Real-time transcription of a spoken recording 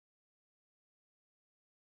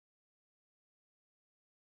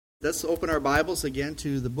Let's open our Bibles again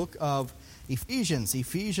to the book of Ephesians,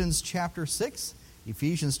 Ephesians chapter 6.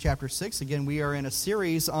 Ephesians chapter 6. Again, we are in a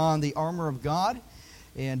series on the armor of God,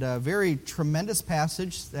 and a very tremendous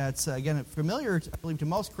passage that's, again, familiar, I believe, to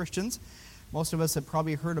most Christians. Most of us have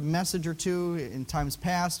probably heard a message or two in times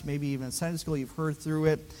past, maybe even in Sunday school you've heard through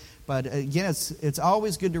it. But again, it's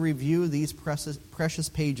always good to review these precious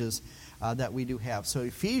pages that we do have. So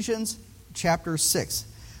Ephesians chapter 6.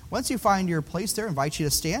 Once you find your place there, I invite you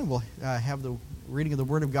to stand. We'll have the reading of the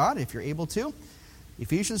Word of God, if you're able to.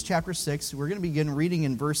 Ephesians chapter 6, we're going to begin reading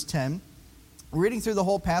in verse 10. We're reading through the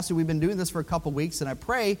whole passage. We've been doing this for a couple weeks, and I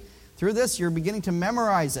pray through this you're beginning to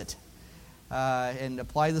memorize it and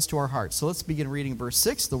apply this to our hearts. So let's begin reading verse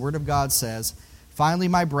 6. The Word of God says, "Finally,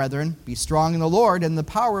 my brethren, be strong in the Lord and the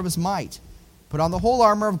power of His might. Put on the whole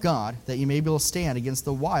armor of God, that you may be able to stand against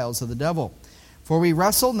the wiles of the devil. For we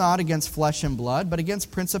wrestle not against flesh and blood, but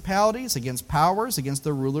against principalities, against powers, against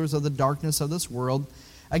the rulers of the darkness of this world,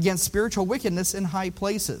 against spiritual wickedness in high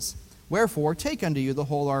places. Wherefore, take unto you the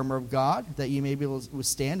whole armor of God, that ye may be able to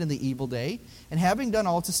withstand in the evil day, and having done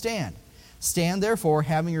all to stand. Stand therefore,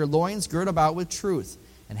 having your loins girt about with truth,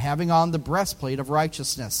 and having on the breastplate of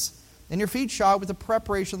righteousness, and your feet shod with the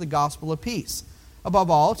preparation of the gospel of peace. Above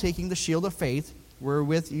all, taking the shield of faith,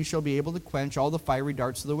 wherewith you shall be able to quench all the fiery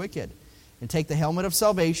darts of the wicked. And take the helmet of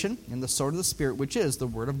salvation and the sword of the Spirit, which is the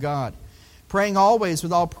Word of God. Praying always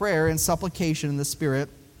with all prayer and supplication in the Spirit,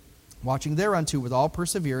 watching thereunto with all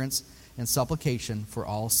perseverance and supplication for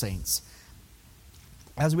all saints."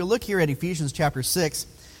 As we look here at Ephesians chapter 6,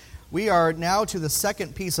 we are now to the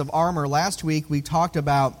second piece of armor. Last week we talked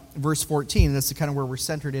about verse 14, and this is kind of where we're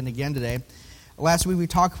centered in again today. Last week we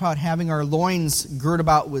talked about having our loins girt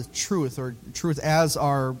about with truth, or truth as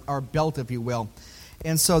our belt, if you will.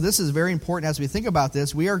 And so this is very important as we think about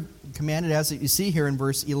this. We are commanded, as you see here in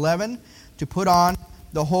verse 11, to put on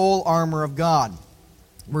the whole armor of God.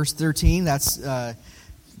 Verse 13, that's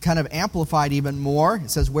kind of amplified even more. It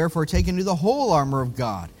says, "Wherefore take unto the whole armor of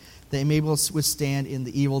God, that you may be able to withstand in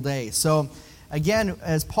the evil day." So again,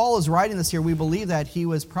 as Paul is writing this here, we believe that he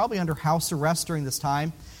was probably under house arrest during this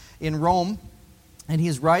time in Rome. And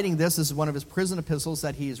he's writing this. This is one of his prison epistles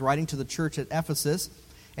that he is writing to the church at Ephesus.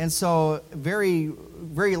 And so very,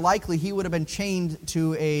 very likely he would have been chained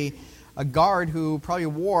to a guard who probably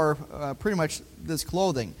wore pretty much this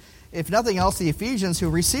clothing. If nothing else, the Ephesians who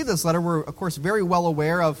received this letter were, of course, very well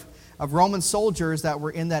aware of Roman soldiers that were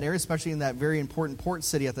in that area, especially in that very important port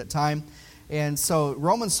city at that time. And so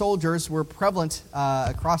Roman soldiers were prevalent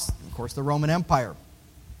across, of course, the Roman Empire.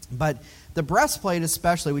 But the breastplate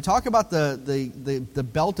especially, we talked about the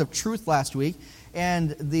belt of truth last week,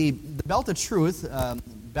 and the belt of truth,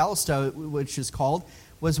 ballista, which is called,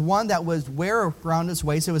 was one that was wear around his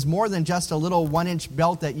waist. It was more than just a little 1-inch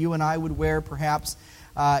belt that you and I would wear, perhaps.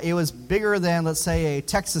 It was bigger than, let's say, a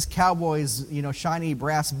Texas Cowboys, shiny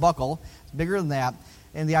brass buckle. It's bigger than that.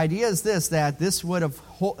 And the idea is this, that this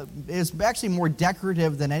is actually more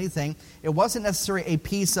decorative than anything. It wasn't necessarily a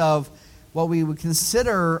piece of what we would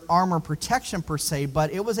consider armor protection per se,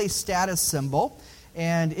 but it was a status symbol,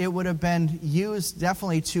 and it would have been used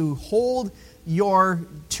definitely to hold your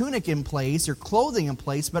tunic in place, your clothing in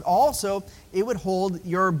place, but also it would hold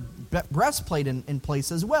your breastplate in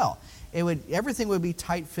place as well. Everything would be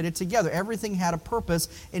tight fitted together. Everything had a purpose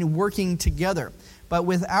in working together. But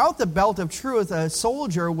without the belt of truth, a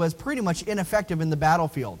soldier was pretty much ineffective in the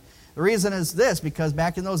battlefield. The reason is this, because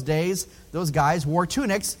back in those days, those guys wore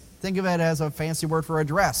tunics. Think of it as a fancy word for a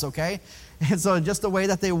dress, okay? And so just the way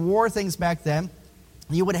that they wore things back then,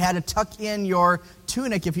 you would have had to tuck in your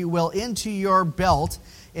tunic, if you will, into your belt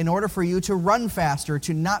in order for you to run faster,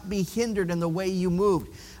 to not be hindered in the way you moved.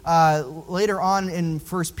 Later on in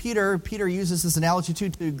 1 Peter, Peter uses this analogy too,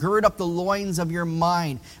 to gird up the loins of your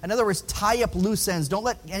mind. In other words, tie up loose ends. Don't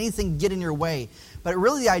let anything get in your way. But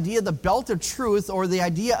really the idea of the belt of truth, or the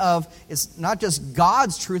idea of, it's not just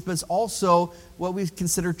God's truth, but it's also what we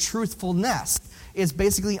consider truthfulness. It's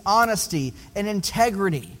basically honesty and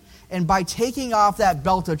integrity. And by taking off that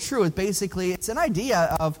belt of truth, basically it's an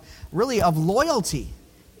idea of loyalty.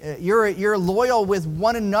 You're loyal with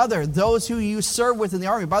one another, those who you serve with in the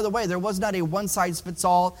army. By the way, there was not a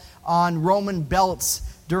one-size-fits-all on Roman belts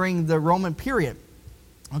during the Roman period.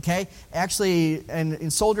 Okay? Actually, in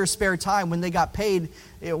soldiers' spare time, when they got paid,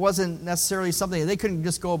 it wasn't necessarily something they couldn't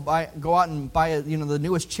just go out and buy the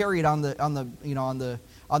newest chariot on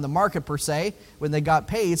the market per se when they got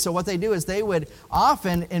paid. So what they do is they would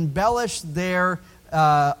often embellish their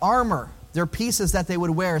armor, their pieces that they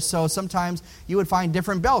would wear. So sometimes you would find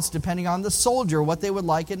different belts depending on the soldier, what they would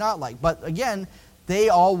like and not like. But again, they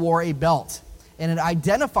all wore a belt. and it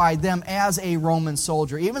identified them as a Roman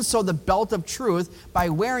soldier. Even so, the belt of truth, by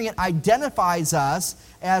wearing it, identifies us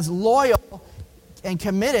as loyal and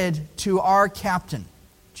committed to our captain,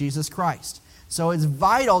 Jesus Christ. So it's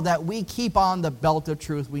vital that we keep on the belt of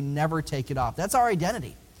truth. We never take it off. That's our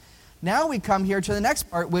identity. Now we come here to the next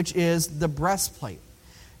part, which is the breastplate.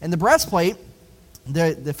 And the breastplate,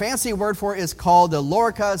 the fancy word for it is called the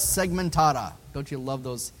lorica segmentata. Don't you love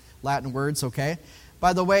those Latin words, okay?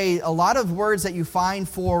 By the way, a lot of words that you find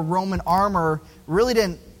for Roman armor really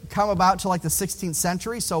didn't come about till like the 16th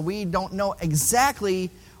century, so we don't know exactly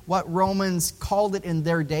what Romans called it in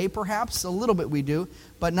their day, perhaps. A little bit we do.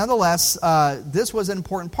 But nonetheless, this was an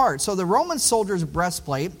important part. So the Roman soldier's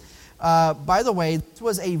breastplate, by the way, this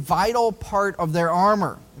was a vital part of their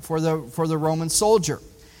armor for the Roman soldier.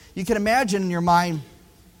 You can imagine in your mind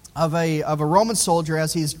of a Roman soldier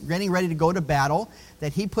as he's getting ready to go to battle,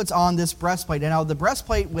 that he puts on this breastplate. And now the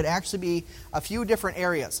breastplate would actually be a few different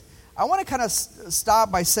areas. I want to kind of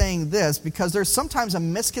stop by saying this, because there's sometimes a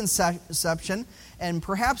misconception, and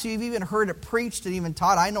perhaps you've even heard it preached and even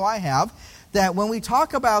taught, I know I have, that when we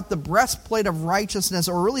talk about the breastplate of righteousness,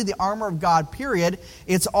 or really the armor of God, period,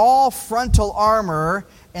 it's all frontal armor,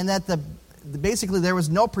 and that basically there was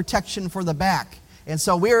no protection for the back. And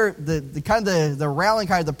so we're the rallying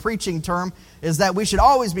cry, the preaching term is that we should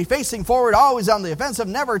always be facing forward, always on the offensive,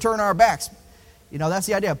 never turn our backs. You know, that's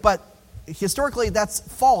the idea. But historically, that's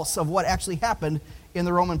false of what actually happened in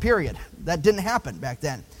the Roman period. That didn't happen back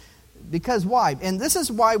then. Because why? And this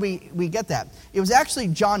is why we get that. It was actually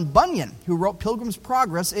John Bunyan who wrote Pilgrim's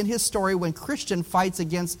Progress in his story when Christian fights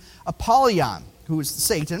against Apollyon, who is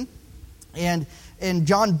Satan. And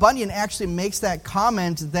John Bunyan actually makes that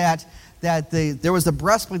comment that there was the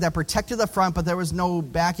breastplate that protected the front, but there was no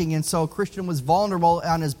backing, and so Christian was vulnerable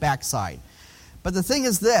on his backside. But the thing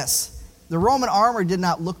is this, the Roman armor did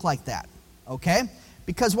not look like that, okay?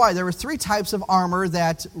 Because why? There were three types of armor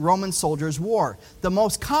that Roman soldiers wore. The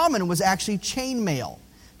most common was actually chainmail.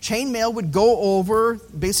 Chainmail would go over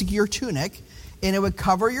basically your tunic, and it would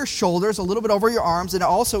cover your shoulders, a little bit over your arms, and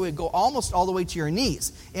also it would go almost all the way to your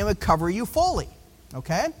knees. And it would cover you fully,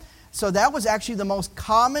 okay? So that was actually the most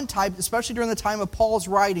common type, especially during the time of Paul's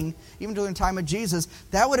writing, even during the time of Jesus.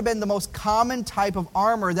 That would have been the most common type of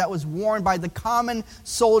armor that was worn by the common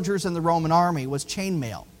soldiers in the Roman army, was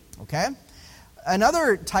chainmail. Okay?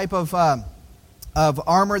 Another type of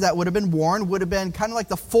armor that would have been worn would have been kind of like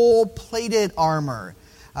the full-plated armor.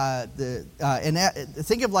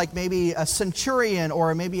 Think of like maybe a centurion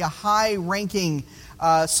or maybe a high-ranking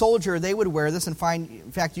soldier. They would wear this, and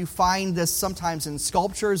in fact, you find this sometimes in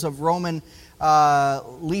sculptures of Roman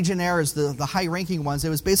legionnaires, the high-ranking ones. It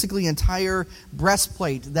was basically an entire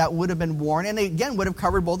breastplate that would have been worn, and again would have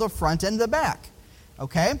covered both the front and the back.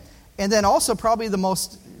 Okay, and then also probably the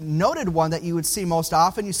most noted one that you would see most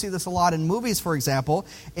often, you see this a lot in movies, for example,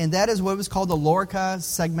 and that is what was called the lorica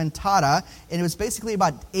segmentata, and it was basically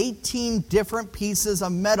about 18 different pieces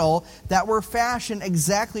of metal that were fashioned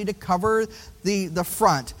exactly to cover the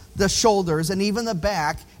front, the shoulders, and even the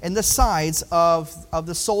back and the sides of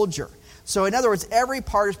the soldier. So in other words, every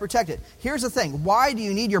part is protected. Here's the thing, why do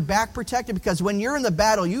you need your back protected? Because when you're in the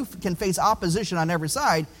battle, you can face opposition on every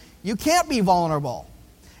side. You can't be vulnerable.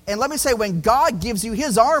 And let me say, when God gives you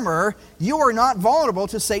His armor, you are not vulnerable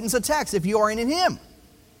to Satan's attacks if you are in Him.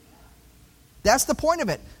 That's the point of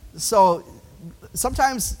it. So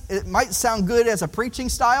sometimes it might sound good as a preaching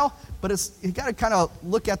style, but you got to kind of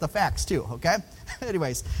look at the facts too, okay?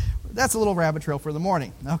 Anyways, that's a little rabbit trail for the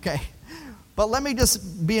morning, okay? But let me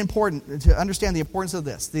just be important to understand the importance of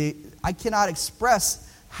this. I cannot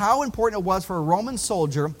express how important it was for a Roman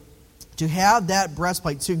soldier to have that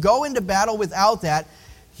breastplate. To go into battle without that,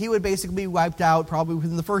 he would basically be wiped out probably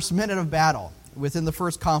within the first minute of battle, within the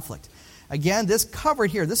first conflict. Again, this covered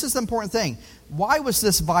here. This is the important thing. Why was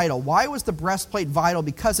this vital? Why was the breastplate vital?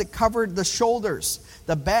 Because it covered the shoulders,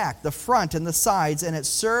 the back, the front, and the sides, and it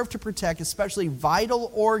served to protect especially vital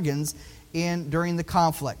organs during the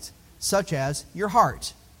conflict, such as your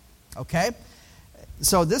heart. Okay?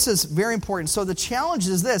 So this is very important. So the challenge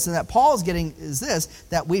is this, and that Paul is getting is this,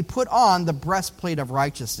 that we put on the breastplate of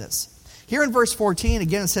righteousness. Here in verse 14,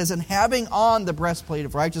 again, it says, and having on the breastplate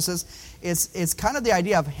of righteousness, it's kind of the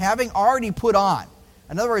idea of having already put on.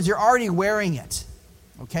 In other words, you're already wearing it.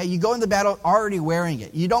 Okay? You go into battle already wearing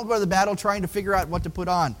it. You don't go to the battle trying to figure out what to put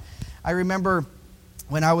on. I remember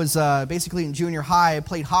when I was basically in junior high, I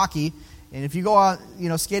played hockey, and if you go out,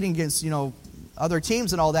 skating against, other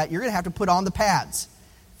teams and all that, you're going to have to put on the pads.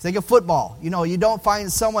 Think of football. You don't find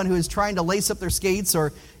someone who is trying to lace up their skates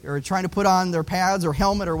or trying to put on their pads or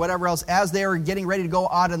helmet or whatever else as they are getting ready to go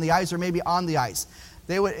out on the ice or maybe on the ice.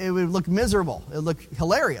 it would look miserable. It would look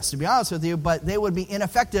hilarious, to be honest with you, but they would be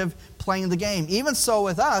ineffective playing the game. Even so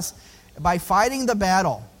with us, by fighting the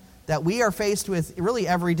battle that we are faced with really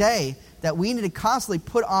every day, that we need to constantly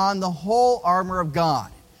put on the whole armor of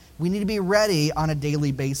God. We need to be ready on a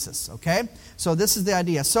daily basis, okay? So this is the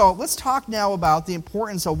idea. So let's talk now about the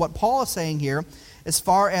importance of what Paul is saying here as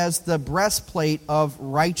far as the breastplate of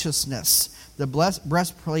righteousness. The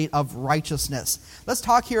breastplate of righteousness. Let's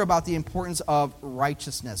talk here about the importance of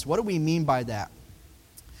righteousness. What do we mean by that?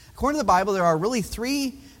 According to the Bible, there are really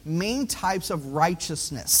three main types of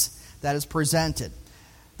righteousness that is presented.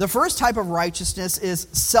 The first type of righteousness is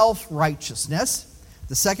self-righteousness.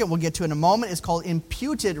 The second we'll get to in a moment is called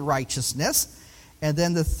imputed righteousness. And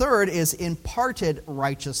then the third is imparted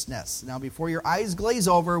righteousness. Now, before your eyes glaze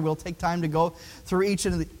over, we'll take time to go through each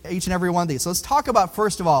and every one of these. So let's talk about,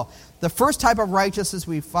 first of all, the first type of righteousness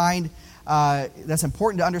we find that's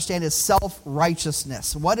important to understand is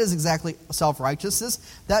self-righteousness. What is exactly self-righteousness?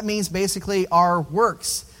 That means basically our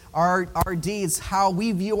works, our deeds, how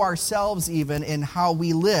we view ourselves even, and how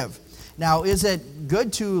we live. Now, is it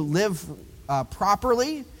good to live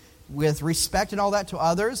properly, with respect and all that to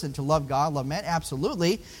others, and to love God, love men?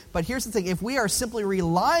 Absolutely. But here's the thing. If we are simply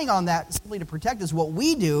relying on that simply to protect us, what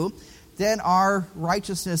we do, then our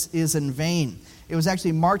righteousness is in vain. It was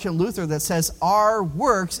actually Martin Luther that says our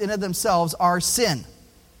works in and of themselves are sin.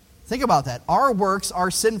 Think about that. Our works are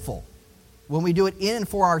sinful when we do it in and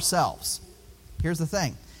for ourselves. Here's the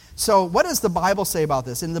thing. So what does the Bible say about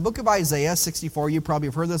this? In the book of Isaiah 64, you probably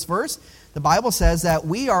have heard this verse. The Bible says that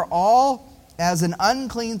we are all as an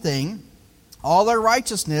unclean thing, all their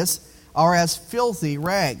righteousness are as filthy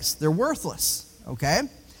rags. They're worthless, okay?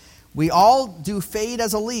 We all do fade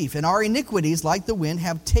as a leaf, and our iniquities, like the wind,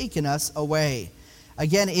 have taken us away.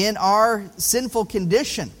 Again, in our sinful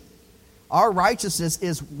condition, our righteousness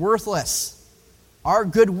is worthless. Our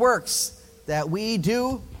good works that we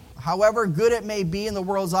do, however good it may be in the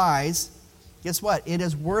world's eyes, guess what? It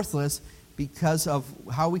is worthless because of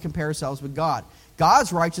how we compare ourselves with God.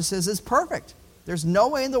 God's righteousness is perfect. There's no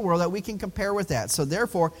way in the world that we can compare with that. So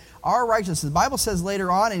therefore, our righteousness, the Bible says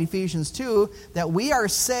later on in Ephesians 2, that we are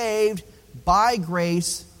saved by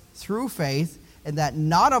grace through faith, and that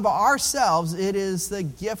not of ourselves, it is the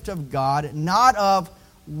gift of God, not of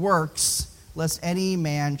works, lest any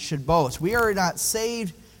man should boast. We are not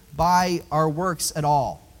saved by our works at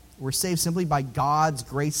all. We're saved simply by God's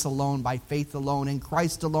grace alone, by faith alone, in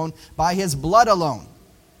Christ alone, by His blood alone.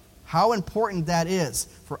 How important that is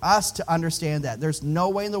for us to understand that. There's no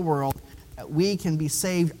way in the world that we can be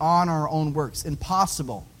saved on our own works.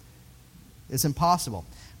 Impossible. It's impossible.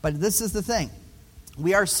 But this is the thing.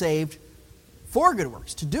 We are saved for good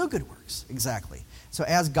works, to do good works, exactly. So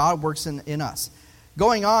as God works in us.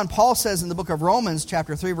 Going on, Paul says in the book of Romans,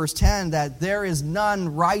 chapter 3, verse 10, that there is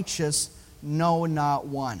none righteous, no, not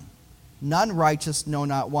one. None righteous, no,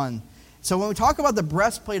 not one. So when we talk about the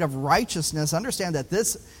breastplate of righteousness, understand that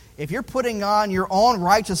if you're putting on your own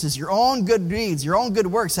righteousness, your own good deeds, your own good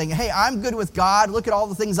works, saying, hey, I'm good with God, look at all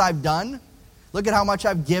the things I've done, look at how much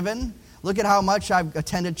I've given, look at how much I've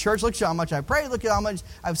attended church, look at how much I've prayed, look at how much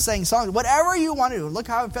I've sang songs, whatever you want to do, look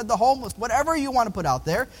how I've fed the homeless, whatever you want to put out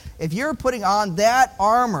there, if you're putting on that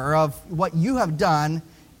armor of what you have done,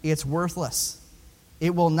 it's worthless.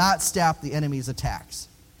 It will not stop the enemy's attacks.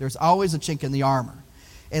 There's always a chink in the armor.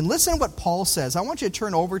 And listen to what Paul says. I want you to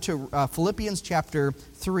turn over to Philippians chapter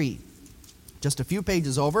 3. Just a few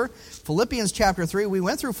pages over. Philippians chapter 3. We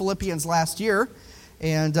went through Philippians last year,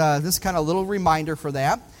 and this is kind of a little reminder for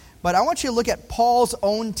that. But I want you to look at Paul's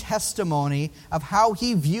own testimony of how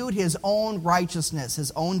he viewed his own righteousness,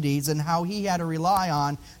 his own deeds, and how he had to rely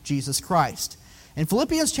on Jesus Christ. In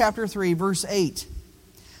Philippians chapter 3, verse 8,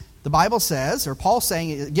 the Bible says, or Paul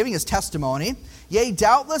saying, giving his testimony, yea,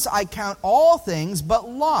 doubtless I count all things but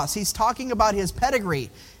loss. He's talking about his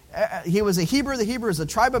pedigree. He was a Hebrew. The Hebrew is the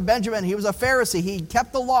tribe of Benjamin. He was a Pharisee. He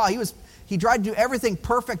kept the law. He tried to do everything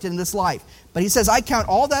perfect in this life. But he says, I count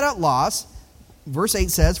all that at loss. Verse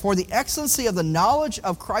 8 says, for the excellency of the knowledge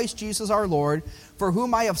of Christ Jesus our Lord, for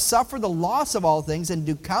whom I have suffered the loss of all things, and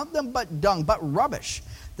do count them but dung, but rubbish,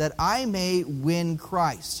 that I may win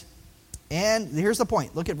Christ. And here's the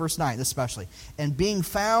point. Look at verse 9 especially. And being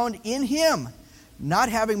found in Him, not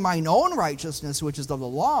having mine own righteousness, which is of the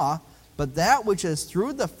law, but that which is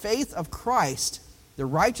through the faith of Christ, the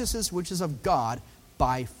righteousness which is of God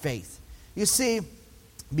by faith. You see,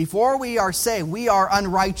 before we are saved, we are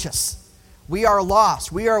unrighteous. We are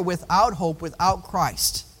lost. We are without hope, without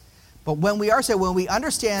Christ. But when we are saved, when we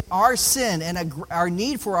understand our sin and our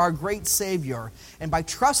need for our great Savior, and by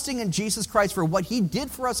trusting in Jesus Christ for what He did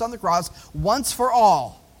for us on the cross once for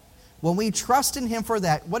all, when we trust in him for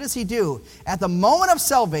that, what does he do? At the moment of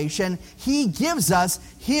salvation, he gives us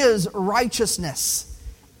his righteousness.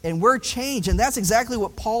 And we're changed. And that's exactly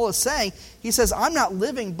what Paul is saying. He says, I'm not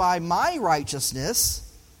living by my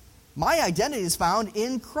righteousness. My identity is found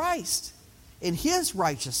in Christ, in his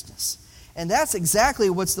righteousness. And that's exactly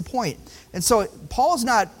what's the point. And so Paul's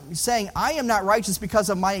not saying, I am not righteous because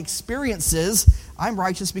of my experiences. I'm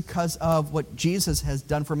righteous because of what Jesus has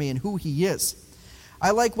done for me and who he is.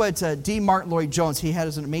 I like what D. Martin Lloyd-Jones, he had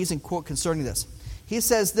an amazing quote concerning this. He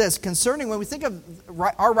says this, concerning when we think of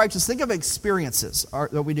our righteousness, think of experiences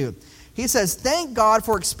that we do. He says, thank God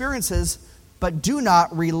for experiences, but do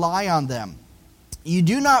not rely on them. You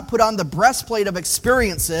do not put on the breastplate of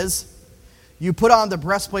experiences, you put on the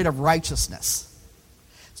breastplate of righteousness.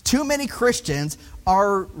 Too many Christians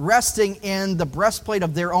are resting in the breastplate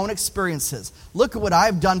of their own experiences. Look at what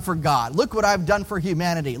I've done for God. Look what I've done for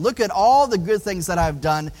humanity. Look at all the good things that I've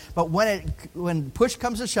done. But when push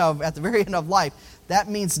comes to shove at the very end of life, that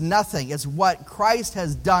means nothing. It's what Christ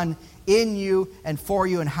has done in you and for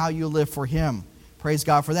you and how you live for him. Praise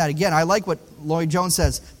God for that. Again, I like what Lloyd-Jones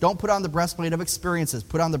says. Don't put on the breastplate of experiences.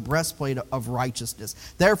 Put on the breastplate of righteousness.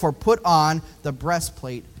 Therefore, put on the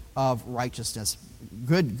breastplate of righteousness.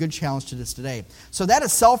 Good challenge to this today. So that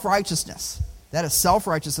is self-righteousness. That is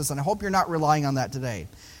self-righteousness, and I hope you're not relying on that today.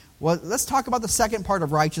 Well, let's talk about the second part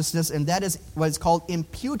of righteousness, and that is what is called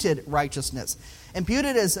imputed righteousness.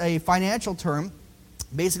 Imputed is a financial term.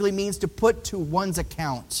 Basically means to put to one's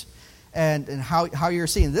account. And how you're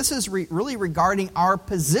seeing. This is really regarding our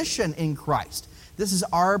position in Christ. This is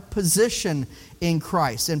our position in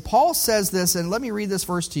Christ. And Paul says this, and let me read this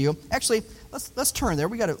verse to you. Actually, let's turn there.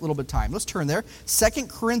 We got a little bit of time. Let's turn there. 2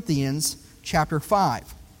 Corinthians chapter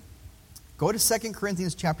 5. Go to 2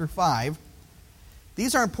 Corinthians chapter 5.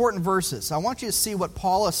 These are important verses. I want you to see what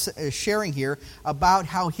Paul is sharing here about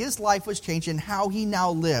how his life was changed and how he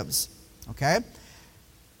now lives. Okay?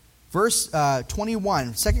 Verse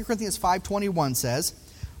 21, 2 Corinthians 5:21 says,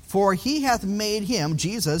 For he hath made him,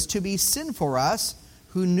 Jesus, to be sin for us,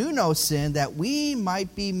 who knew no sin, that we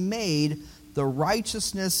might be made the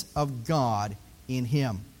righteousness of God in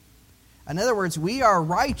him. In other words, we are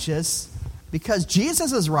righteous because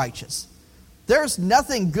Jesus is righteous. There's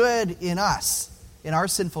nothing good in us, in our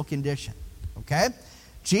sinful condition. Okay?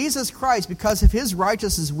 Jesus Christ, because of his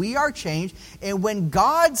righteousness, we are changed. And when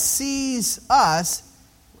God sees us,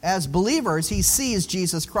 as believers, he sees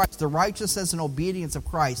Jesus Christ, the righteousness and obedience of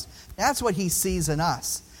Christ. That's what he sees in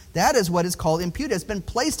us. That is what is called imputed. It's been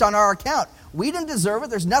placed on our account. We didn't deserve it.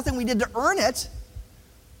 There's nothing we did to earn it.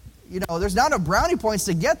 There's not enough brownie points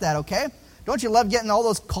to get that, okay? Don't you love getting all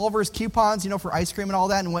those Culver's coupons, for ice cream and all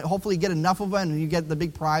that, and hopefully you get enough of them and you get the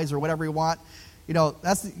big prize or whatever you want?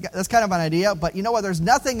 That's kind of an idea. But you know what? There's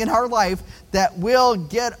nothing in our life that will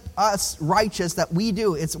get us righteous that we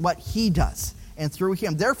do. It's what he does. And through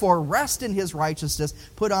him. Therefore, rest in his righteousness,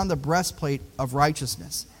 put on the breastplate of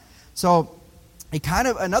righteousness. So,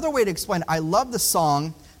 another way to explain, I love the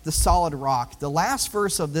song, The Solid Rock. The last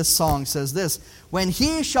verse of this song says this, When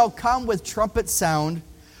he shall come with trumpet sound,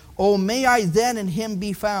 O may I then in him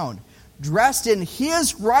be found, dressed in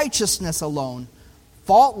his righteousness alone,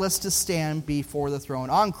 faultless to stand before the throne.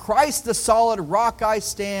 On Christ the solid rock I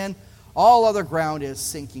stand, all other ground is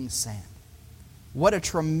sinking sand. What a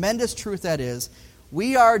tremendous truth that is.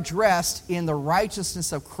 We are dressed in the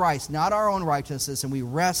righteousness of Christ, not our own righteousness, and we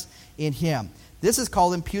rest in him. This is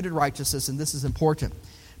called imputed righteousness, and this is important.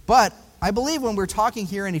 But I believe when we're talking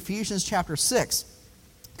here in Ephesians chapter 6,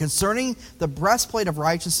 concerning the breastplate of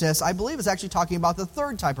righteousness, I believe it's actually talking about the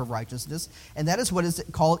third type of righteousness, and that is what is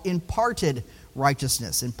called imparted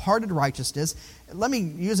righteousness. Imparted righteousness. Let me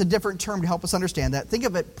use a different term to help us understand that. Think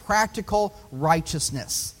of it, practical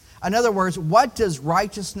righteousness. In other words, what does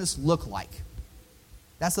righteousness look like?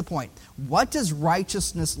 That's the point. What does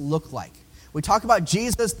righteousness look like? We talk about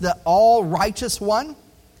Jesus, the all-righteous one,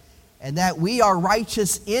 and that we are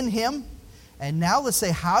righteous in him. And now let's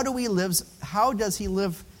say, how does he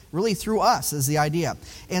live really through us is the idea.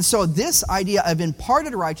 And so this idea of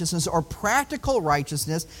imparted righteousness or practical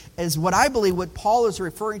righteousness is what I believe what Paul is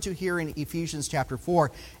referring to here in Ephesians chapter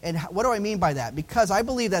 4. And what do I mean by that? Because I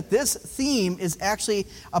believe that this theme is actually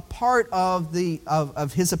a part of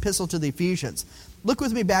his epistle to the Ephesians. Look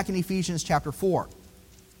with me back in Ephesians chapter 4.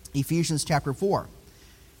 Ephesians chapter 4.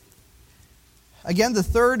 Again,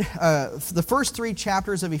 the first three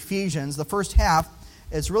chapters of Ephesians, the first half,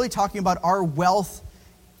 is really talking about our wealth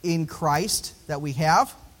in Christ that we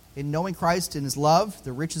have, in knowing Christ and his love,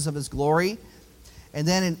 the riches of his glory. And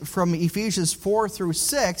then from Ephesians 4 through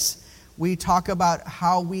 6, we talk about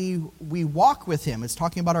how we walk with him. It's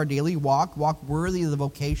talking about our daily walk worthy of the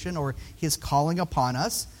vocation or his calling upon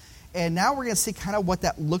us. And now we're going to see kind of what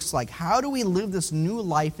that looks like. How do we live this new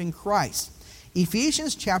life in Christ?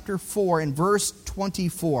 Ephesians chapter 4 and verse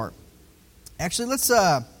 24. Actually, let's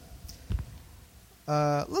kind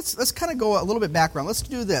of go a little bit background. Let's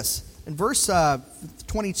do this. In verse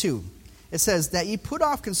 22, it says, that ye put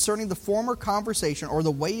off concerning the former conversation or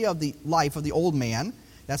the way of the life of the old man,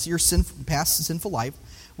 that's your past sinful life,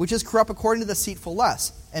 which is corrupt according to the deceitful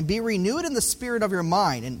lust, and be renewed in the spirit of your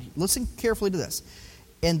mind. And listen carefully to this.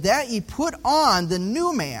 And that ye put on the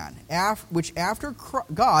new man, which after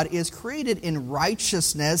God is created in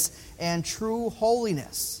righteousness and true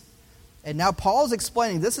holiness. And now Paul's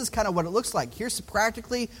explaining this is kind of what it looks like. Here's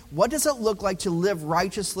practically what does it look like to live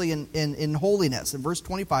righteously in holiness. In verse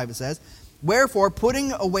 25 it says, wherefore,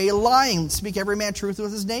 putting away lying, speak every man truth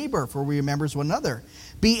with his neighbor, for we are members one another.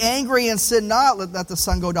 Be angry and sin not, let the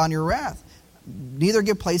sun go down your wrath. Neither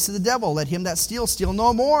give place to the devil. Let him that steals steal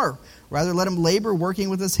no more. Rather let him labor, working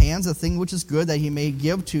with his hands the thing which is good, that he may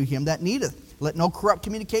give to him that needeth. Let no corrupt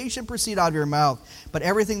communication proceed out of your mouth, but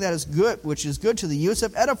everything that is good, which is good to the use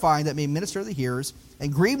of edifying, that may minister to the hearers.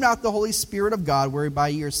 And grieve not the Holy Spirit of God, whereby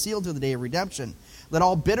ye are sealed to the day of redemption. Let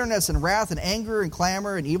all bitterness and wrath and anger and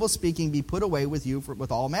clamor and evil speaking be put away with you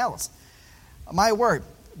with all malice. My word,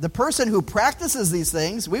 the person who practices these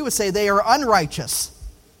things, we would say they are unrighteous.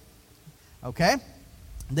 Okay?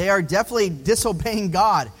 They are definitely disobeying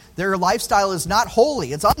God. Their lifestyle is not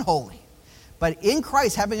holy, it's unholy. But in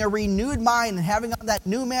Christ, having a renewed mind and having that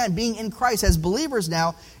new man being in Christ as believers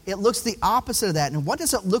now, it looks the opposite of that. And what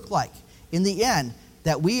does it look like in the end?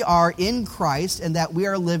 That we are in Christ and that we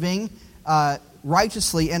are living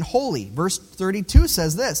righteously and holy. Verse 32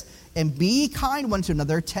 says this, and be kind one to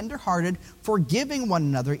another, tenderhearted, forgiving one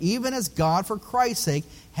another, even as God for Christ's sake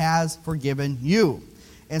has forgiven you.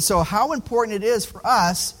 And so how important it is for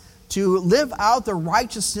us to live out the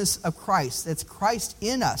righteousness of Christ. It's Christ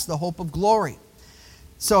in us, the hope of glory.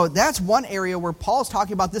 So that's one area where Paul's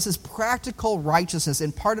talking about this is practical righteousness,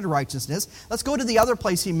 imparted righteousness. Let's go to the other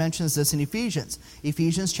place he mentions this in Ephesians.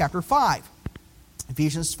 Ephesians chapter 5.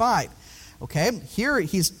 Ephesians 5. Okay, here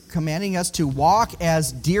he's commanding us to walk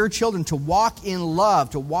as dear children, to walk in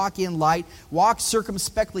love, to walk in light, walk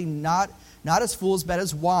circumspectly, not as fools, but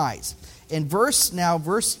as wise. In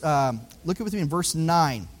look with me in verse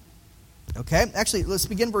 9. Okay, actually, let's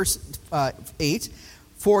begin verse 8.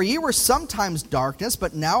 For ye were sometimes darkness,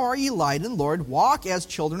 but now are ye light in the Lord. Walk as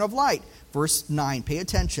children of light. Verse 9, pay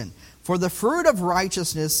attention. For the fruit of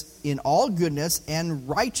righteousness in all goodness and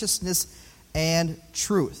righteousness and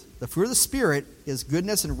truth. The fruit of the Spirit is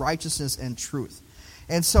goodness and righteousness and truth.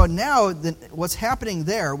 And so now what's happening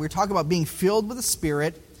there, we're talking about being filled with the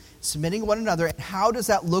Spirit, submitting one another. And how does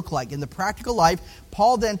that look like? In the practical life,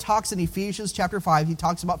 Paul then talks in Ephesians chapter 5, he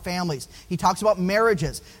talks about families. He talks about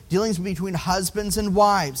marriages, dealings between husbands and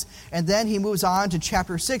wives. And then he moves on to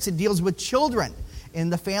chapter 6 and deals with children in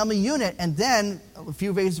the family unit. And then a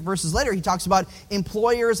few verses later, he talks about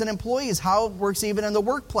employers and employees, how it works even in the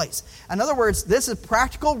workplace. In other words, this is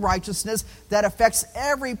practical righteousness that affects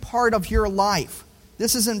every part of your life.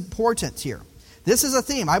 This is important here. This is a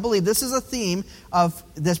theme. I believe this is a theme of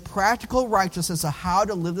this practical righteousness of how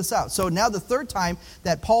to live this out. So now the third time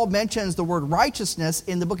that Paul mentions the word righteousness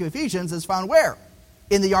in the book of Ephesians is found where?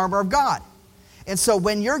 In the armor of God. And so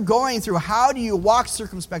when you're going through how do you walk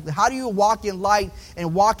circumspectly, how do you walk in light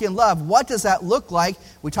and walk in love, what does that look like?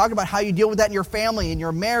 We talked about how you deal with that in your family, in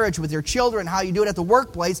your marriage, with your children, how you do it at the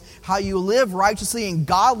workplace, how you live righteously and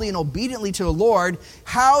godly and obediently to the Lord.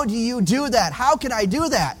 How do you do that? How can I do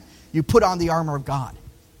that? You put on the armor of God.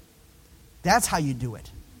 That's how you do it.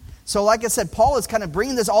 So like I said, Paul is kind of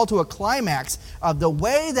bringing this all to a climax of the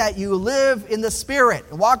way that you live in the Spirit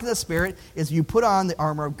and walk in the Spirit is you put on the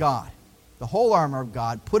armor of God. The whole armor of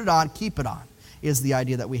God, put it on, keep it on, is the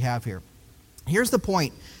idea that we have here. Here's the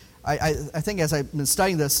point. I think as I've been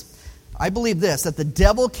studying this, I believe this, that the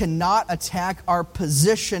devil cannot attack our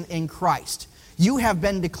position in Christ. You have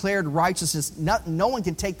been declared righteousness. No one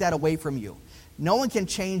can take that away from you. No one can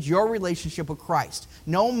change your relationship with Christ.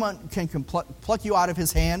 No one can pluck you out of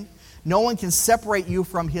his hand. No one can separate you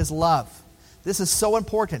from his love. This is so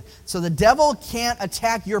important. So the devil can't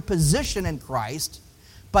attack your position in Christ,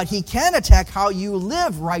 but he can attack how you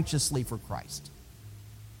live righteously for Christ.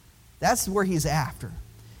 That's where he's after.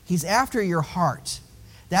 He's after your heart.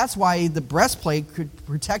 That's why the breastplate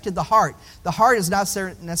protected the heart. The heart is not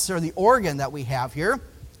necessarily the organ that we have here,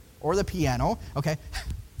 or the piano. Okay,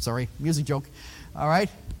 sorry, music joke. All right.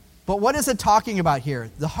 But what is it talking about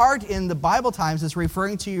here? The heart in the Bible times is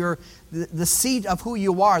referring to the seat of who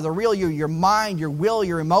you are, the real you, your mind, your will,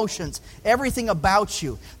 your emotions, everything about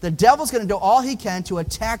you. The devil's going to do all he can to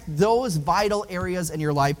attack those vital areas in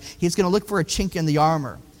your life. He's going to look for a chink in the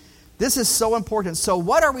armor. This is so important. So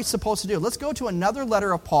what are we supposed to do? Let's go to another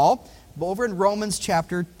letter of Paul over in Romans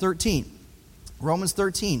chapter 13. Romans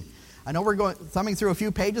 13. I know we're thumbing through a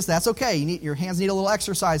few pages. That's okay. Your hands need a little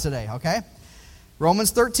exercise today, okay?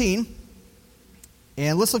 Romans 13,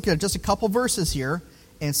 and let's look at just a couple verses here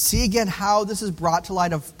and see again how this is brought to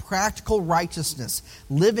light of practical righteousness,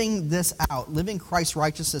 living this out, living Christ's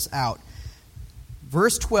righteousness out.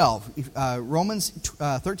 Verse 12, Romans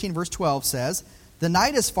 13, verse 12 says, "The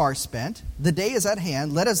night is far spent, the day is at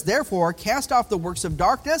hand. Let us therefore cast off the works of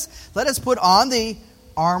darkness. Let us put on the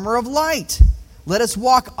armor of light. Let us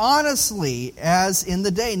walk honestly as in the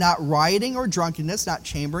day, not rioting or drunkenness, not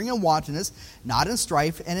chambering and wantonness, not in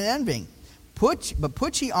strife and in envying. But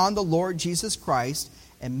put ye on the Lord Jesus Christ,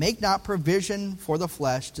 and make not provision for the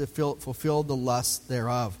flesh to fulfill the lusts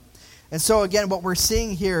thereof." And so again, what we're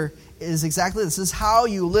seeing here is exactly this. This is how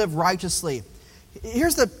you live righteously.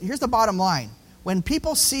 Here's the bottom line. When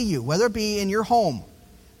people see you, whether it be in your home,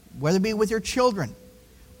 whether it be with your children,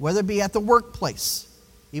 whether it be at the workplace,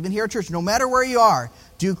 even here at church, no matter where you are,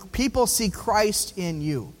 do people see Christ in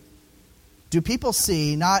you? Do people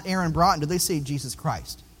see, not Aaron Broughton, do they see Jesus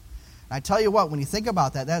Christ? And I tell you what, when you think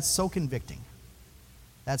about that, that's so convicting.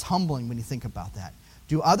 That's humbling when you think about that.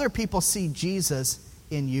 Do other people see Jesus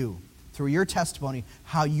in you through your testimony,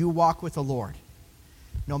 how you walk with the Lord?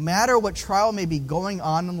 No matter what trial may be going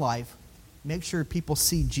on in life, make sure people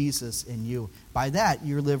see Jesus in you. By that,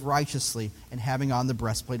 you live righteously and having on the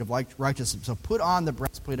breastplate of righteousness. So put on the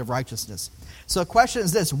breastplate of righteousness. So the question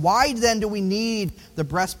is this: why then do we need the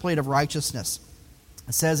breastplate of righteousness?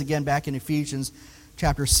 It says again back in Ephesians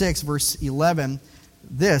chapter 6, verse 11,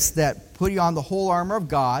 that put you on the whole armor of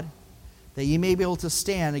God, that ye may be able to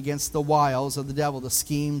stand against the wiles of the devil, the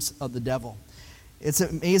schemes of the devil. It's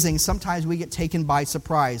amazing. Sometimes we get taken by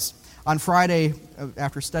surprise. On Friday,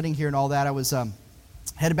 after studying here and all that, I was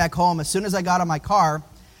headed back home. As soon as I got out of my car,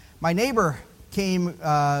 my neighbor came.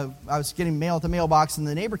 I was getting mail at the mailbox, and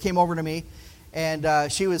the neighbor came over to me,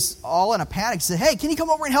 and she was all in a panic. She said, "Hey, can you come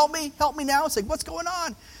over and help me? Help me now." I was like, "What's going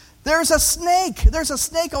on?" "There's a snake. There's a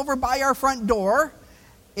snake over by our front door,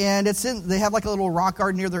 and they have like a little rock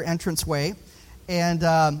garden near their entranceway, and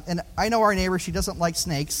I know our neighbor. She doesn't like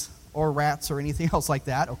snakes or rats or anything else like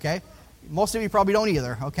that. Okay." Most of you probably don't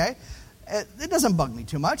either, okay? It doesn't bug me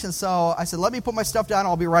too much. And so I said, "Let me put my stuff down.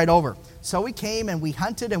 I'll be right over." So we came and we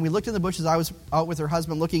hunted and we looked in the bushes. I was out with her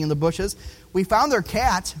husband looking in the bushes. We found their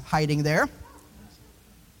cat hiding there.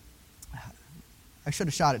 I should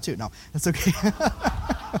have shot it too. No, that's okay.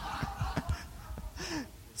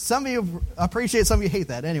 Some of you appreciate, some of you hate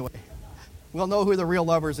that. Anyway, we'll know who the real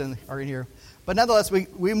lovers are in here. But nonetheless,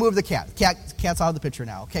 we moved the cat. Cat's out of the picture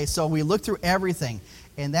now. Okay, so we looked through everything.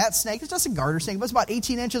 And that snake is just a garter snake, but it's about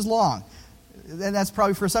 18 inches long. And that's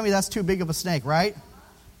probably, for some of you, that's too big of a snake, right?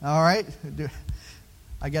 All right.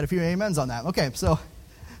 I got a few amens on that. Okay, so.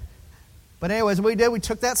 But anyways, what we did, we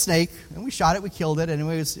took that snake, and we shot it, we killed it.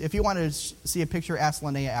 Anyways, if you wanted to see a picture, ask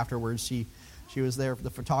Linnea afterwards. She was there,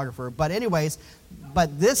 the photographer. But anyways,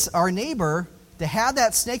 our neighbor, to have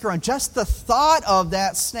that snake around, just the thought of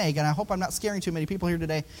that snake, and I hope I'm not scaring too many people here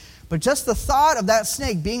today, but just the thought of that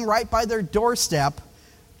snake being right by their doorstep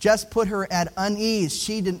just put her at unease.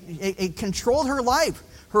 It controlled her life.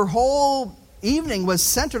 Her whole evening was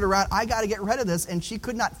centered around, I got to get rid of this, and she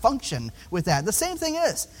could not function with that. The same thing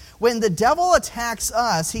is, when the devil attacks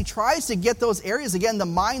us, he tries to get those areas, again, the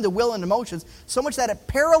mind, the will, and emotions, so much that it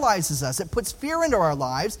paralyzes us. It puts fear into our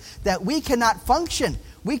lives that we cannot function.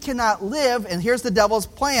 We cannot live, and here's the devil's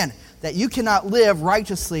plan, that you cannot live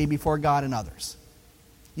righteously before God and others.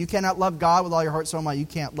 You cannot love God with all your heart, soul, and mind. You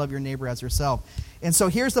can't love your neighbor as yourself. And so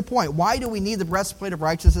here's the point. Why do we need the breastplate of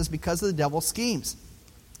righteousness? Because of the devil's schemes.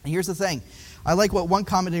 And here's the thing. I like what one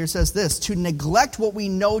commentator says this: to neglect what we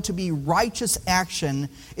know to be righteous action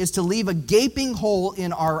is to leave a gaping hole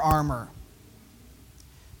in our armor.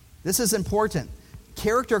 This is important.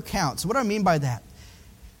 Character counts. What do I mean by that?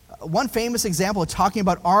 One famous example of talking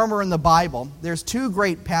about armor in the Bible, there's two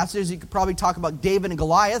great passages. You could probably talk about David and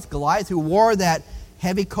Goliath. Goliath, who wore that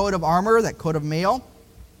heavy coat of armor, that coat of mail.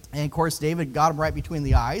 And, of course, David got him right between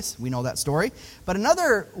the eyes. We know that story. But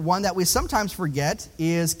another one that we sometimes forget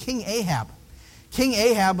is King Ahab. King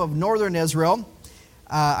Ahab of northern Israel.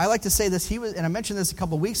 I like to say this. He was, and I mentioned this a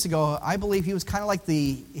couple of weeks ago. I believe he was kind of like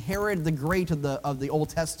the Herod the Great of the Old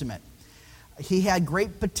Testament. He had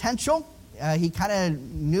great potential. He kind of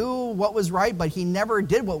knew what was right, but he never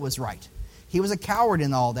did what was right. He was a coward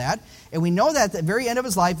in all that. And we know that at the very end of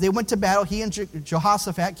his life, they went to battle, he and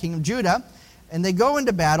Jehoshaphat, king of Judah, and they go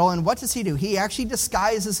into battle, and what does he do? He actually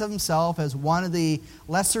disguises himself as one of the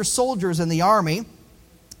lesser soldiers in the army.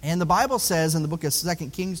 And the Bible says in the book of 2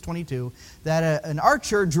 Kings 22 that an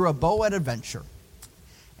archer drew a bow at a venture.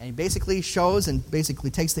 And he basically shows and basically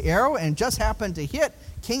takes the arrow and just happened to hit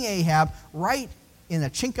King Ahab right in the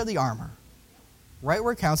chink of the armor. Right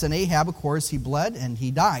where it counts. And Ahab, of course, he bled and he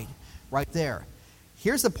died right there.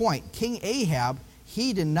 Here's the point. King Ahab,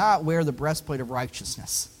 he did not wear the breastplate of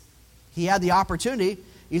righteousness. He had the opportunity.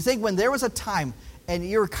 You think when there was a time, and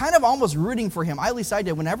you're kind of almost rooting for him. At least I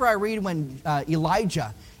did. Whenever I read when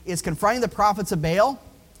Elijah is confronting the prophets of Baal,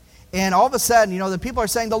 and all of a sudden, the people are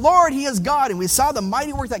saying, the Lord, He is God. And we saw the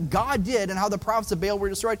mighty work that God did and how the prophets of Baal were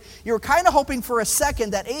destroyed. You were kind of hoping for a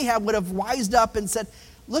second that Ahab would have wised up and said,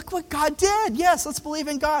 look what God did. Yes, let's believe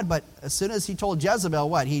in God. But as soon as he told Jezebel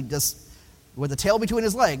what? He just, with the tail between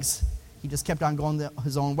his legs, he just kept on going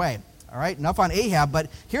his own way. All right, enough on Ahab. But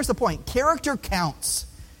here's the point. Character counts.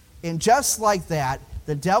 And just like that,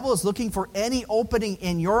 the devil is looking for any opening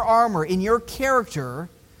in your armor, in your character,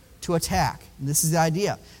 to attack. And this is the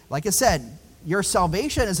idea. Like I said, your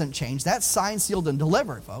salvation isn't changed. That's signed, sealed, and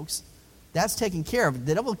delivered, folks. That's taken care of.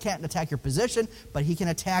 The devil can't attack your position, but he can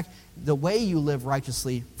attack the way you live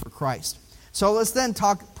righteously for Christ. So let's then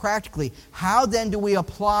talk practically. How then do we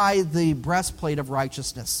apply the breastplate of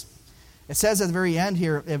righteousness? It says at the very end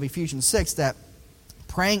here of Ephesians 6 that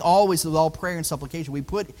praying always with all prayer and supplication. We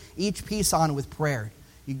put each piece on with prayer.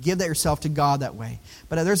 You give that yourself to God that way.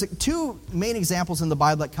 But there's two main examples in the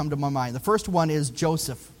Bible that come to my mind. The first one is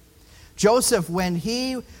Joseph. Joseph, when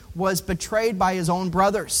he was betrayed by his own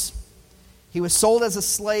brothers, he was sold as a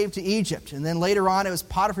slave to Egypt. And then later on, it was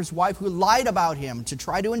Potiphar's wife who lied about him to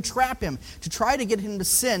try to entrap him, to try to get him to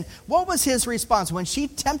sin. What was his response? When she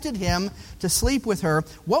tempted him to sleep with her,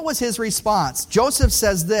 what was his response? Joseph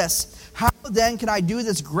says this, how then can I do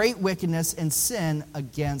this great wickedness and sin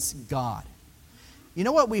against God? You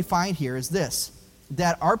know what we find here is this,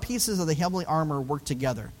 that our pieces of the heavenly armor work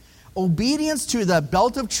together. Obedience to the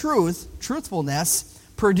belt of truth, truthfulness,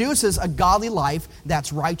 produces a godly life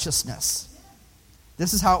that's righteousness.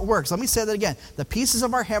 This is how it works. Let me say that again. The pieces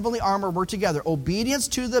of our heavenly armor work together. Obedience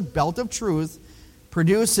to the belt of truth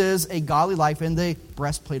produces a godly life in the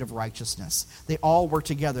breastplate of righteousness. They all work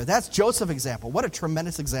together. That's Joseph's example. What a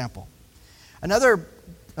tremendous example. Another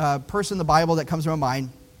person in the Bible that comes to my mind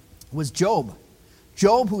was Job.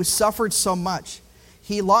 Job, who suffered so much.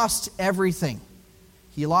 He lost everything.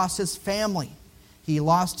 He lost his family. He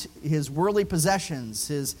lost his worldly possessions,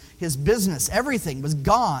 his business. Everything was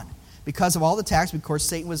gone because of all the attacks. Of course,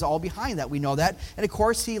 Satan was all behind that. We know that. And of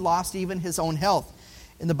course, he lost even his own health.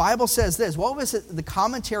 And the Bible says this. What was it, the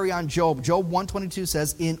commentary on Job? Job 1:22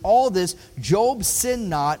 says, in all this, Job sinned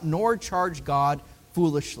not, nor charged God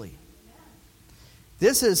foolishly.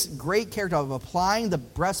 This is great character of applying the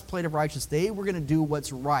breastplate of righteousness. They were going to do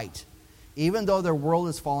what's right, even though their world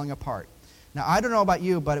is falling apart. Now, I don't know about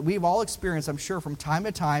you, but we've all experienced, I'm sure, from time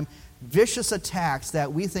to time, vicious attacks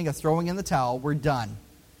that we think of throwing in the towel. We're done.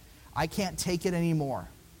 I can't take it anymore.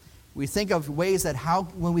 We think of ways that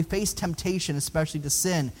when we face temptation, especially to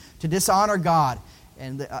sin, to dishonor God,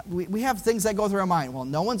 and we have things that go through our mind. Well,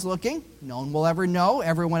 no one's looking. No one will ever know.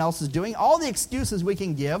 Everyone else is doing. All the excuses we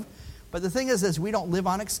can give. But the thing is this, we don't live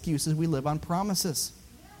on excuses, we live on promises.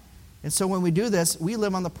 And so when we do this, we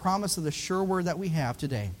live on the promise of the sure word that we have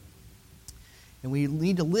today. And we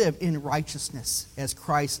need to live in righteousness as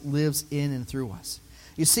Christ lives in and through us.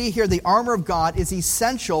 You see here, the armor of God is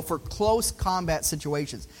essential for close combat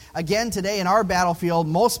situations. Again, today in our battlefield,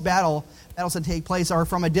 most battles that take place are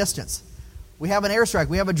from a distance. We have an airstrike,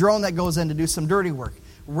 we have a drone that goes in to do some dirty work.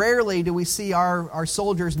 Rarely do we see our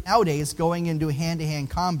soldiers nowadays going into hand-to-hand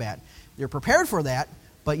combat. They're prepared for that,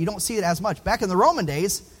 but you don't see it as much. Back in the Roman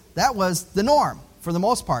days, that was the norm for the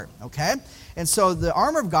most part, okay? And so the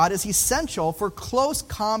armor of God is essential for close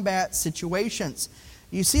combat situations.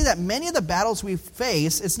 You see that many of the battles we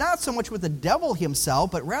face, it's not so much with the devil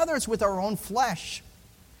himself, but rather it's with our own flesh.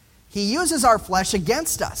 He uses our flesh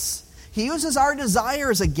against us. He uses our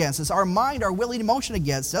desires against us, our mind, our willing emotion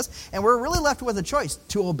against us, and we're really left with a choice,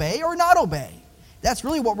 to obey or not obey. That's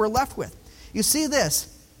really what we're left with. You see this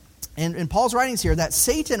in Paul's writings here, that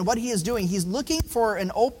Satan, what he is doing, he's looking for an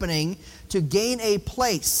opening to gain a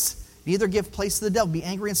place. Neither give place to the devil. Be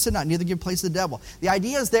angry and sin not. Neither give place to the devil. The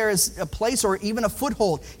idea is there is a place or even a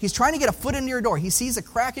foothold. He's trying to get a foot into your door. He sees a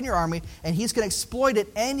crack in your army, and he's going to exploit it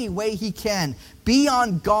any way he can. Be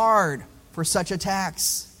on guard for such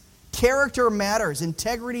attacks. Character matters.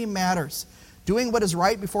 Integrity matters. Doing what is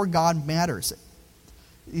right before God matters.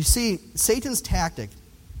 You see, Satan's tactic,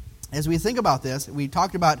 as we think about this, we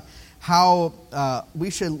talked about how we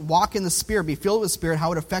should walk in the Spirit, be filled with the Spirit,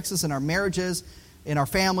 how it affects us in our marriages, in our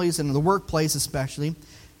families, and in the workplace especially.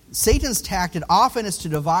 Satan's tactic often is to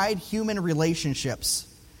divide human relationships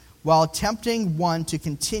while tempting one to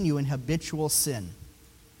continue in habitual sin.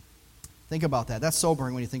 Think about that. That's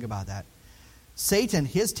sobering when you think about that. Satan,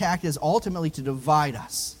 his tactic is ultimately to divide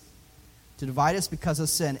us because of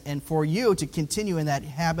sin, and for you to continue in that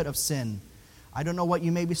habit of sin. I don't know what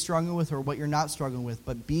you may be struggling with or what you're not struggling with,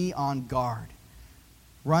 but be on guard.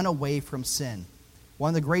 Run away from sin. One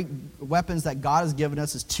of the great weapons that God has given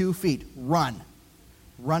us is 2 feet. Run.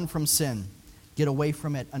 Run from sin. Get away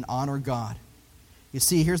from it and honor God. You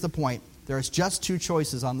see, here's the point. There's just 2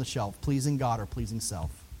 choices on the shelf, pleasing God or pleasing self.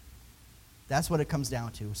 That's what it comes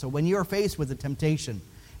down to. So when you are faced with a temptation,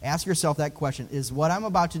 ask yourself that question. Is what I'm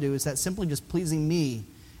about to do, is that simply just pleasing me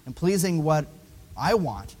and pleasing what I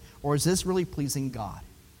want? Or is this really pleasing God,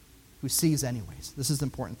 who sees anyways? This is the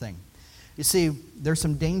important thing. You see, there's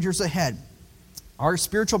some dangers ahead. Our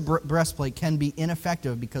spiritual breastplate can be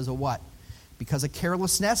ineffective because of what? Because of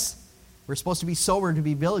carelessness. We're supposed to be sober, to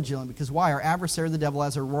be vigilant, because why? Our adversary, the devil,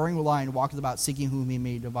 as a roaring lion, walketh about seeking whom he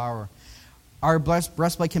may devour. Our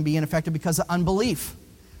breastplate can be ineffective because of unbelief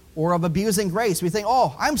or of abusing grace. We think,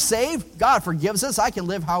 oh, I'm saved. God forgives us. I can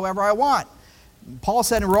live however I want. Paul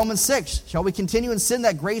said in Romans 6, shall we continue in sin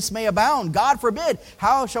that grace may abound? God forbid.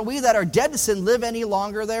 How shall we that are dead to sin live any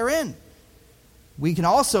longer therein? We can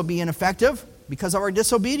also be ineffective because of our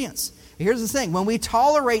disobedience. Here's the thing. When we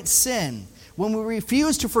tolerate sin, when we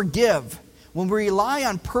refuse to forgive, when we rely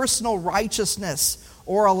on personal righteousness,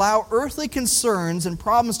 or allow earthly concerns and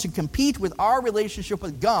problems to compete with our relationship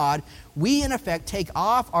with God, we in effect take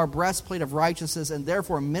off our breastplate of righteousness and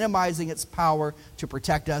therefore minimizing its power to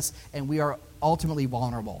protect us, and we are ultimately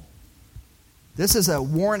vulnerable. This is a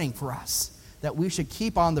warning for us that we should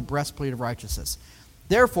keep on the breastplate of righteousness.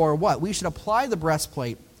 Therefore, what? We should apply the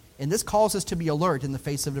breastplate, and this calls us to be alert in the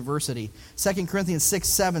face of adversity. 2 Corinthians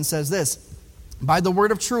 6:7 says this, by the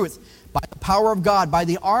word of truth, by the power of God, by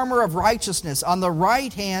the armor of righteousness, on the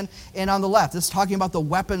right hand and on the left. This is talking about the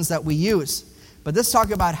weapons that we use. But this is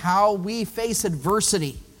talking about how we face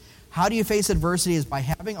adversity. How do you face adversity? Is by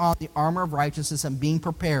having on the armor of righteousness and being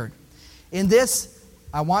prepared. In this,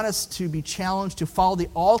 I want us to be challenged to follow the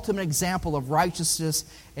ultimate example of righteousness,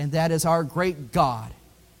 and that is our great God,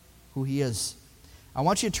 who He is. I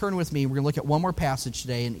want you to turn with me. We're going to look at one more passage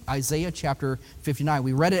today in Isaiah chapter 59.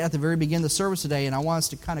 We read it at the very beginning of the service today, and I want us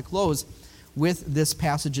to kind of close with this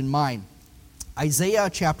passage in mind. Isaiah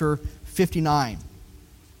chapter 59.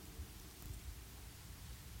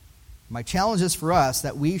 My challenge is for us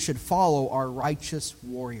that we should follow our righteous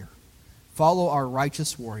warrior. Follow our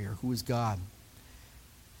righteous warrior, who is God.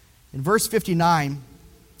 In verse 59,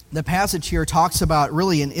 the passage here talks about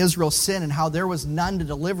really in Israel's sin and how there was none to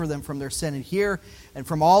deliver them from their sin. And here, and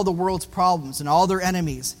from all the world's problems and all their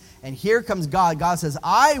enemies. And here comes God. God says,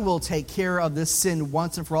 I will take care of this sin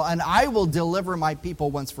once and for all, and I will deliver my people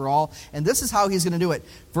once for all. And this is how He's going to do it.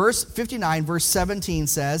 Verse 59, verse 17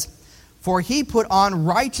 says, for He put on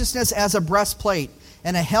righteousness as a breastplate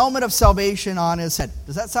and a helmet of salvation on His head.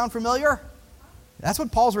 Does that sound familiar? That's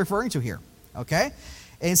what Paul's referring to here. Okay?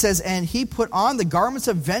 And it says, and He put on the garments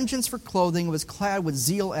of vengeance for clothing and was clad with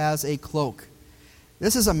zeal as a cloak.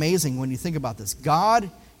 This is amazing when you think about this. God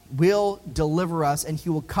will deliver us, and He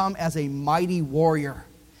will come as a mighty warrior,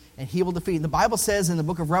 and He will defeat. And the Bible says in the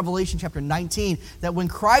book of Revelation chapter 19 that when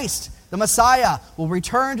Christ, the Messiah, will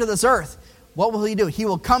return to this earth, what will He do? He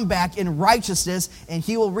will come back in righteousness, and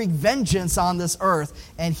He will wreak vengeance on this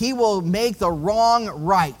earth, and He will make the wrong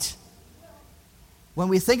right. When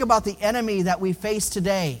we think about the enemy that we face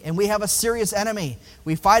today, and we have a serious enemy,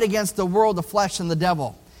 we fight against the world, the flesh, and the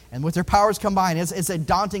devil. And with their powers combined, it's a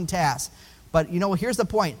daunting task. But here's the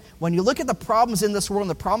point. When you look at the problems in this world and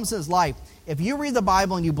the problems in this life, if you read the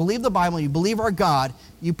Bible and you believe the Bible and you believe our God,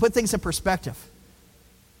 you put things in perspective.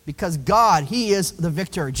 Because God, He is the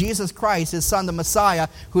victor. Jesus Christ, His Son, the Messiah,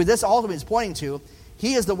 who this ultimately is pointing to,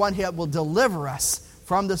 He is the one who will deliver us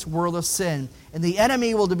from this world of sin. And the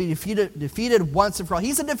enemy will be defeated once and for all.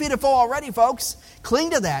 He's a defeated foe already, folks.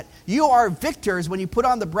 Cling to that. You are victors when you put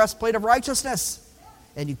on the breastplate of righteousness.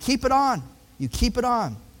 And you keep it on. You keep it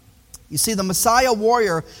on. You see, the Messiah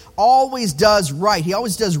warrior always does right. He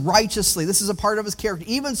always does righteously. This is a part of His character.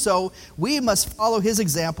 Even so, we must follow His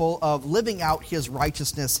example of living out His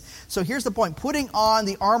righteousness. So here's the point. Putting on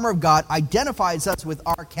the armor of God identifies us with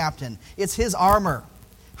our captain. It's His armor.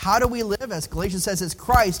 How do we live? As Galatians says, it's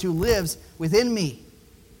Christ who lives within me.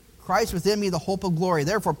 Christ within me, the hope of glory.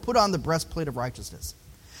 Therefore, put on the breastplate of righteousness.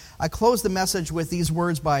 I closed the message with these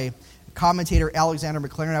words by commentator Alexander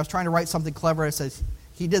McLaren. I was trying to write something clever. I said,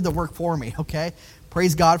 he did the work for me, okay?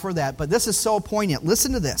 Praise God for that. But this is so poignant.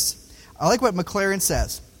 Listen to this. I like what McLaren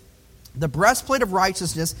says. The breastplate of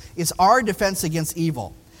righteousness is our defense against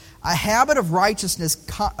evil. A habit of righteous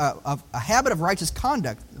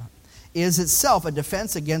conduct is itself a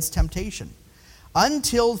defense against temptation.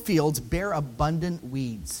 Untilled fields bear abundant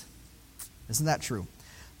weeds. Isn't that true?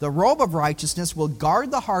 The robe of righteousness will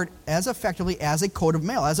guard the heart as effectively as a coat of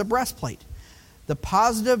mail, as a breastplate. The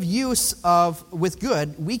positive use with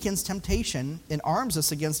good weakens temptation and arms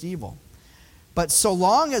us against evil. But so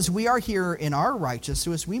long as we are here in our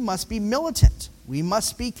righteousness, we must be militant. We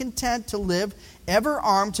must be content to live ever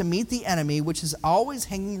armed to meet the enemy, which is always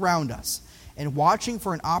hanging around us and watching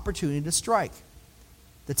for an opportunity to strike.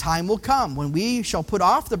 The time will come when we shall put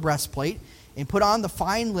off the breastplate and put on the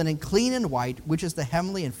fine linen, clean and white, which is the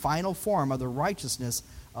heavenly and final form of the righteousness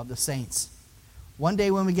of the saints. One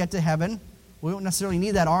day when we get to heaven, we don't necessarily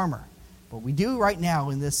need that armor, but we do right now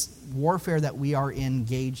in this warfare that we are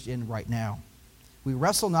engaged in right now. We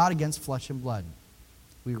wrestle not against flesh and blood.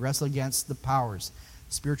 We wrestle against the powers,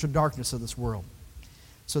 spiritual darkness of this world.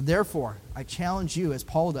 So therefore, I challenge you, as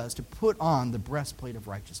Paul does, to put on the breastplate of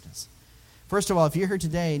righteousness. First of all, if you're here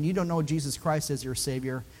today and you don't know Jesus Christ as your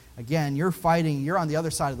Savior, again, you're on the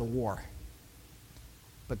other side of the war.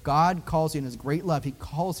 But God calls you in His great love. He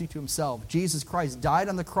calls you to Himself. Jesus Christ died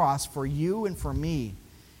on the cross for you and for me.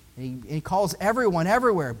 And He calls everyone,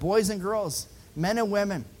 everywhere, boys and girls, men and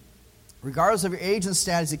women. Regardless of your age and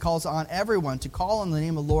status, He calls on everyone to call on the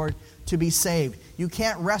name of the Lord to be saved. You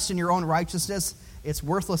can't rest in your own righteousness. It's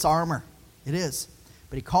worthless armor. It is.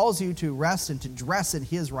 But He calls you to rest and to dress in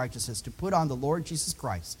His righteousness, to put on the Lord Jesus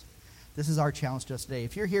Christ. This is our challenge to us today.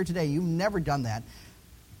 If you're here today, you've never done that,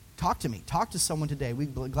 talk to me. Talk to someone today.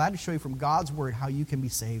 We'd be glad to show you from God's Word how you can be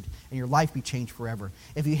saved and your life be changed forever.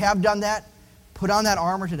 If you have done that, put on that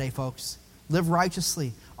armor today, folks. Live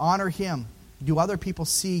righteously. Honor Him. Do other people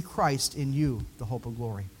see Christ in you, the hope of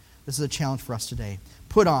glory? This is a challenge for us today.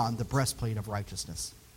 Put on the breastplate of righteousness.